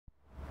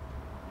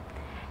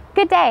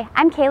Good day,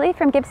 I'm Kaylee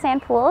from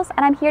Gib-San Pools,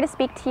 and I'm here to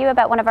speak to you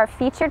about one of our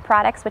featured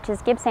products, which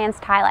is Gib-San's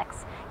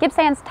Tile-X.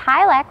 Gib-San's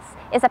Tile-X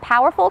is a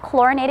powerful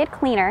chlorinated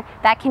cleaner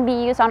that can be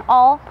used on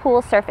all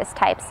pool surface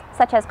types,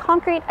 such as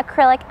concrete,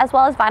 acrylic, as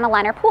well as vinyl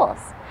liner pools.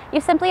 You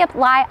simply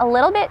apply a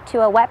little bit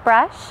to a wet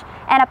brush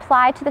and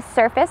apply to the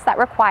surface that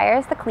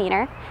requires the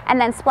cleaner,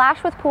 and then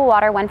splash with pool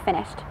water when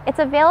finished. It's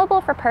available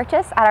for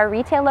purchase at our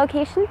retail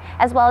location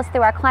as well as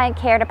through our client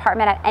care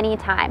department at any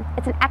time.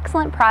 It's an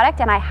excellent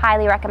product and I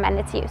highly recommend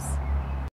its use.